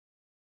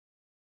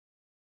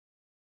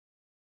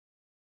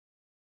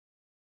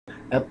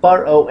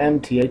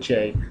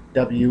Promthawell.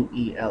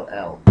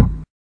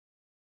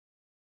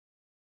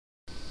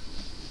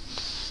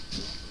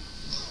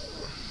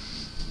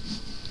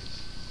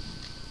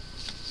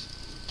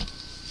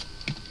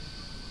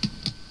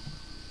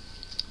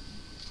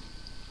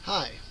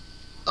 Hi,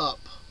 Up.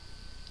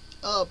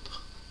 Up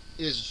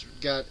is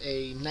got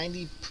a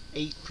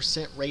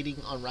 98% rating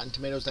on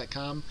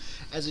RottenTomatoes.com,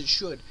 as it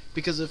should,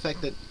 because of the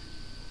fact that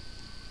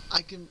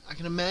I can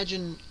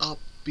imagine Up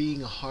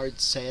being a hard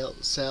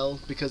sell,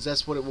 because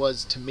that's what it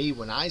was to me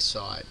when I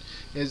saw it.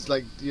 It's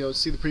like,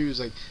 see the previews,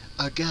 like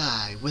a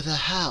guy with a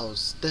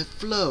house that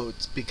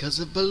floats because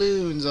of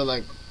balloons. I'm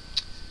like,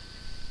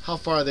 how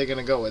far are they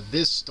gonna go with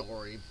this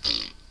story?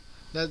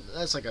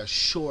 That's like a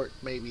short,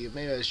 maybe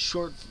a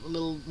short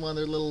little one of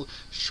their little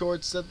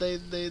shorts that they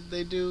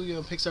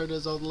do. Pixar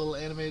does all the little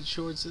animated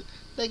shorts.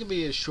 They could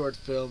be a short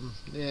film,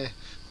 yeah.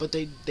 But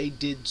they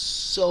did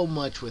so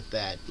much with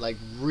that. Like,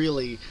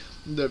 really,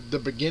 the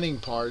beginning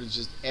part is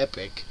just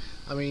epic.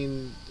 I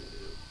mean,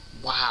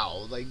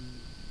 wow! Like,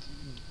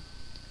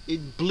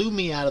 it blew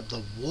me out of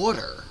the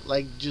water.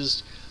 Like,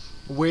 just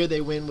where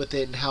they went with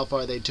it and how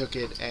far they took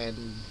it,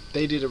 and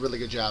they did a really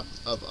good job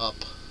of Up.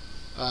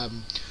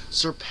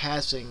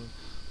 Surpassing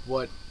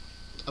what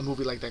a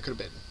movie like that could have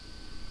been.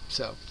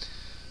 So,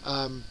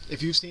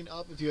 if you've seen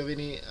Up, if you have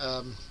any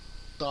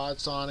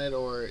thoughts on it,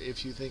 or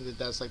if you think that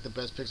that's like the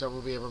best Pixar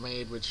movie ever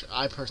made, which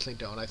I personally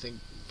don't, I think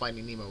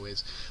Finding Nemo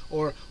is,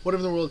 or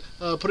whatever in the world,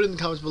 put it in the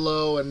comments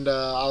below, and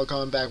I'll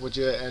comment back with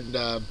you and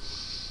tell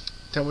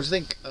me what you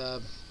think.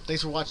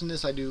 Thanks for watching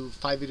this. I do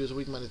 5 videos a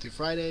week, Monday through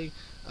Friday.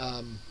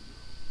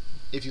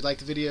 If you like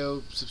the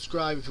video,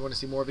 subscribe. If you want to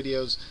see more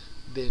videos,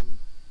 then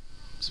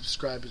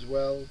subscribe as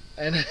well,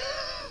 and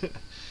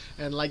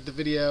and like the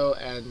video,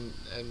 and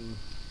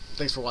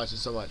thanks for watching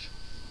so much.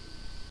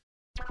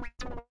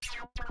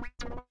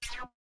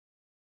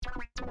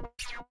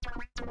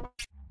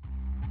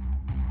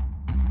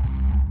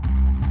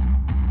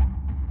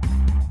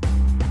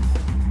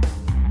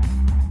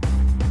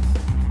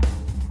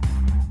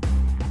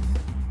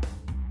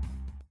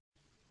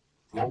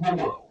 From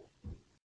below.